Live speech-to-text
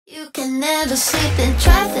You can never sleep in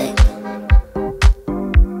traffic,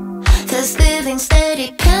 'cause living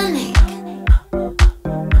steady panic.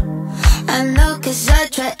 I know 'cause I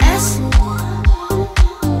try acid.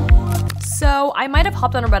 So I might have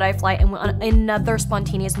hopped on a red-eye flight and went on another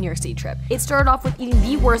spontaneous New York City trip. It started off with eating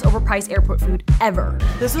the worst overpriced airport food ever.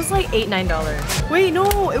 This was like $8–9. Wait,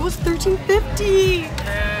 no, it was $13.50.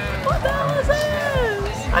 What the hell is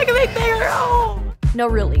this? I can make bigger. Oh. No,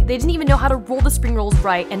 really, they didn't even know how to roll the spring rolls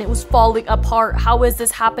right, and it was falling apart. How is this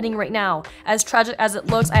happening right now? As tragic as it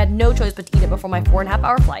looks, I had no choice but to eat it before my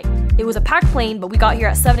 4.5-hour flight. It was a packed plane, but we got here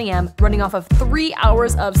at 7 a.m., running off of 3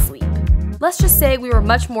 hours of sleep. Let's just say we were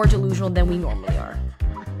much more delusional than we normally are.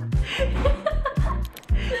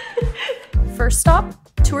 First stop,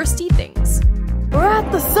 touristy things. We're at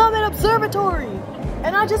the Summit Observatory,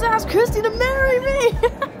 and I just asked Christy to marry me.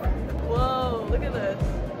 Whoa, look at this.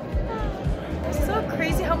 It's so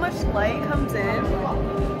crazy how much light comes in.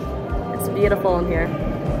 It's beautiful in here.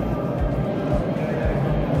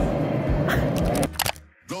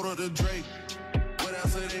 Go to the Drake. What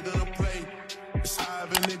else are they gonna play? It's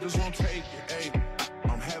live and niggas won't take it. Hey,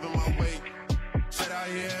 I'm having my way. Said I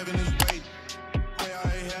ain't having this weight. Way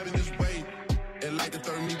I ain't having this weight. And like the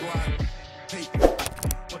third me go out. Hey.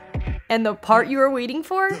 And the part you were waiting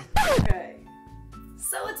for? Okay.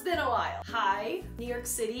 So it's been a while. Hi, New York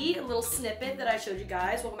City, a little snippet that I showed you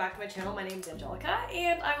guys. Welcome back to my channel. My name is Angelica,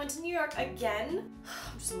 and I went to New York again.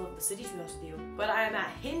 I'm just in love with the city, to be honest with you. But I am at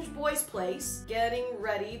Hinge Boy's place, getting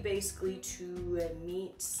ready basically to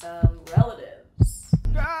meet some relatives.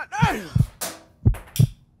 God damn.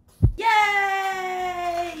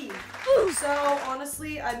 Yay! Woo. So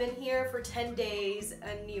honestly, I've been here for 10 days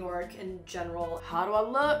in New York in general. How do I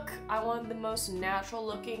look? I want the most natural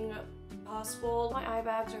looking possible. My eye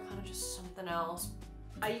bags are kind of just something else.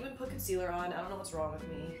 I even put concealer on. I don't know what's wrong with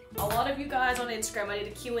me. A lot of you guys on Instagram, I did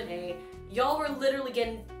a Q&A. Y'all were literally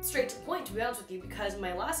getting straight to the point, to be honest with you, because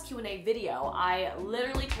my last Q&A video, I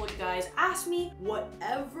literally told you guys, ask me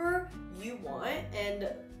whatever you want, and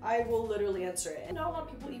I will literally answer it. And not a lot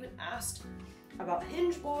of people even asked about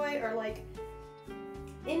Hinge Boy, or like,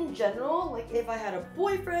 in general, like if I had a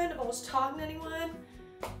boyfriend, if I was talking to anyone.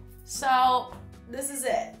 So, this is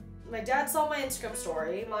it. My dad saw my Instagram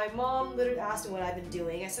story. My mom literally asked him what I've been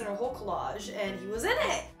doing. I sent her a whole collage, and he was in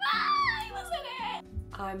it. Ah, he was in it.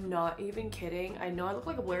 I'm not even kidding. I know I look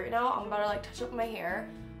like a boy right now. I'm about to like touch up my hair.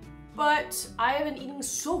 But I have been eating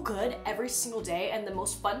so good every single day, and the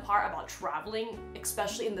most fun part about traveling,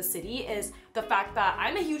 especially in the city, is the fact that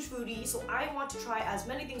I'm a huge foodie, so I want to try as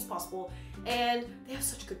many things possible, and they have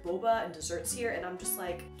such good boba and desserts here, and I'm just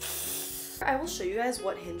like, I will show you guys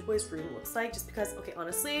what Hinge Boy's room looks like, just because, okay,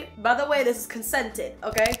 honestly, by the way, this is consented,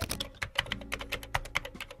 okay?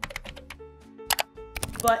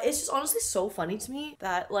 But it's just honestly so funny to me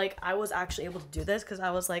that like I was actually able to do this, because I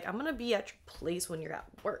was like, I'm gonna be at your place when you're at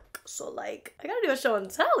work. So like, I gotta do a show and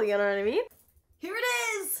tell, you know what I mean? Here it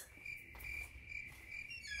is!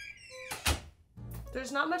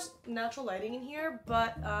 There's not much natural lighting in here,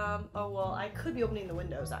 but, oh well, I could be opening the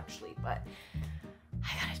windows actually, but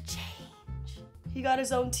I gotta change. He got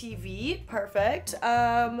his own TV, perfect.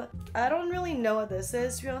 I don't really know what this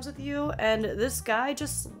is, to be honest with you, and this guy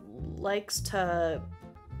just likes to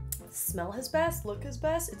smell his best, look his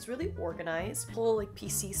best. It's really organized. Whole like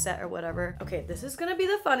PC set or whatever. Okay, this is gonna be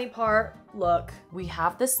the funny part. Look, we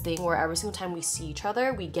have this thing where every single time we see each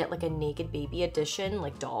other, we get like a naked baby edition,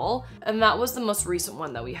 like doll. And that was the most recent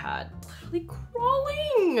one that we had. Literally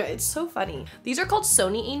crawling. It's so funny. These are called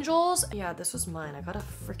Sony Angels. Yeah, this was mine. I got a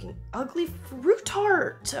freaking ugly fruit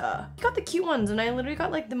tart. I got the cute ones, and I literally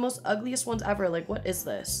got like the most ugliest ones ever. Like, what is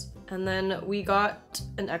this? And then we got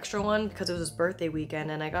an extra one because it was his birthday weekend,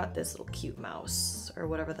 and I got this little cute mouse or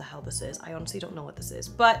whatever the hell this is. I honestly don't know what this is,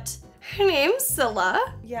 but her name's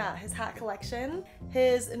Scylla. Yeah, his hat collection,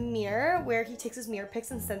 his mirror where he takes his mirror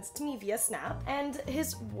pics and sends it to me via Snap, and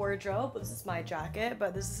his wardrobe. This is my jacket,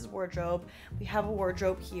 but this is his wardrobe. We have a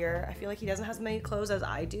wardrobe here. I feel like he doesn't have as many clothes as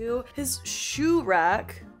I do. His shoe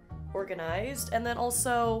rack, organized, and then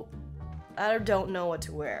also, I don't know what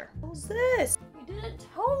to wear. What's this? You didn't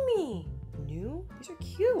tell me. New? These are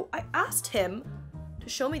cute. I asked him to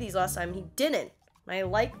show me these last time. He didn't. And I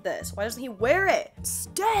like this. Why doesn't he wear it?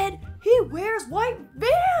 Instead, he wears white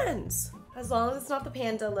Vans. As long as it's not the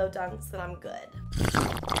Panda low dunks, then I'm good.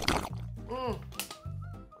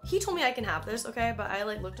 He told me I can have this, okay? But I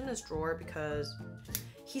like looked in his drawer because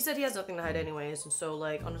he said he has nothing to hide anyways. And so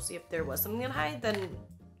like, honestly, if there was something to hide, then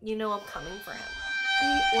you know I'm coming for him.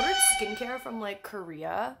 He ordered skincare from like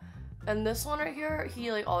Korea. And this one right here,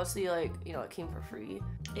 he like obviously like, you know, it came for free.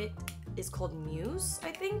 It is called Muse, I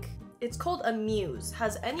think. It's called Amuse.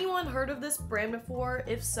 Has anyone heard of this brand before?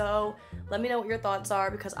 If so, let me know what your thoughts are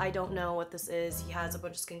because I don't know what this is. He has a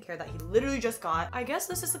bunch of skincare that he literally just got. I guess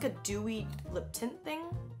this is like a dewy lip tint thing.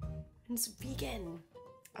 And it's vegan.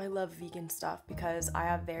 I love vegan stuff because I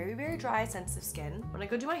have very, very dry, sensitive skin. When I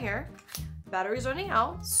go do my hair, battery's running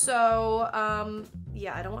out. So,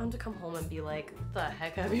 yeah, I don't want him to come home and be like, what the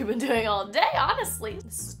heck have you been doing all day, honestly?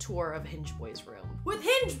 This is a tour of Hinge Boy's room. With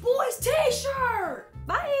Hinge Boy's t-shirt!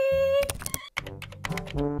 Bye!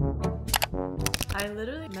 I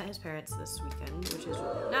literally met his parents this weekend, which is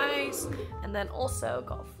really nice. And then also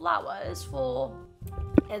got flowers for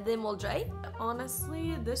Edemodre.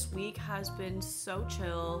 Honestly, this week has been so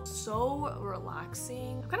chill, so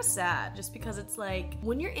relaxing. I'm kind of sad just because it's like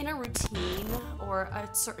when you're in a routine or a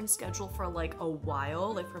certain schedule for like a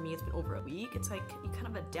while, like for me it's been over a week, it's like you kind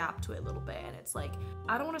of adapt to it a little bit, and it's like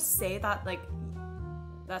I don't want to say that like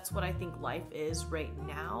that's what I think life is right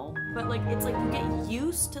now, but like it's like you get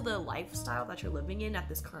used to the lifestyle that you're living in at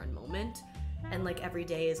this current moment, and like every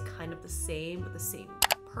day is kind of the same with the same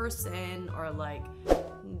person, or like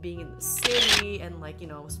being in the city and like, you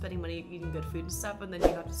know, spending money eating good food and stuff, and then you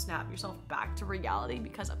have to snap yourself back to reality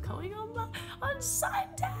because I'm coming on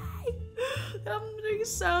Sunday. I'm being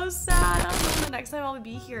so sad. I don't know when the next time I'll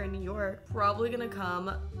be here in New York. Probably gonna come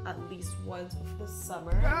at least once before the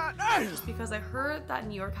summer, just because I heard that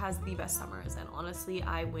New York has the best summers, and honestly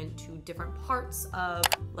I went to different parts of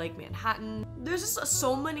like Manhattan. There's just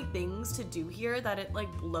so many things to do here that it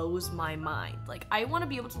like blows my mind. Like I want to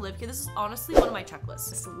be able to live here. This is honestly one of my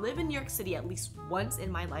checklists, is to live in New York City at least once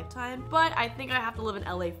in my lifetime, but I think I have to live in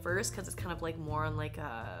LA first because it's kind of like more on like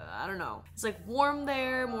I don't know, it's like warm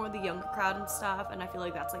there, more of the younger crowd and stuff, and I feel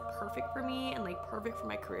like that's like perfect for me and like perfect for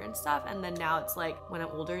my career and stuff. And then now it's like when I'm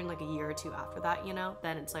older, in like a year or two after that, you know,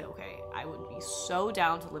 then it's like, okay, I would be so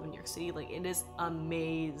down to live in New York City. Like it is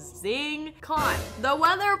amazing. Con, the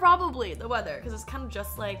weather, probably the weather, because it's kind of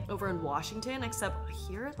just like over in Washington, except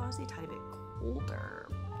here it's honestly a tiny bit colder,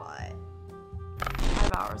 but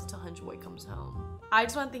 5 hours until Hinge Boy comes home. I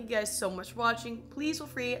just want to thank you guys so much for watching. Please feel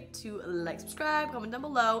free to like, subscribe, comment down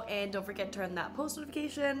below, and don't forget to turn that post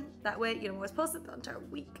notification. That way you don't always post it the entire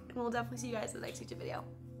week. And we'll definitely see you guys in the next YouTube video.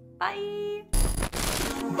 Bye!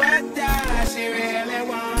 But she really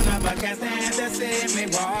wanna, but can't stand to see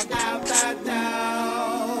me walk out the door.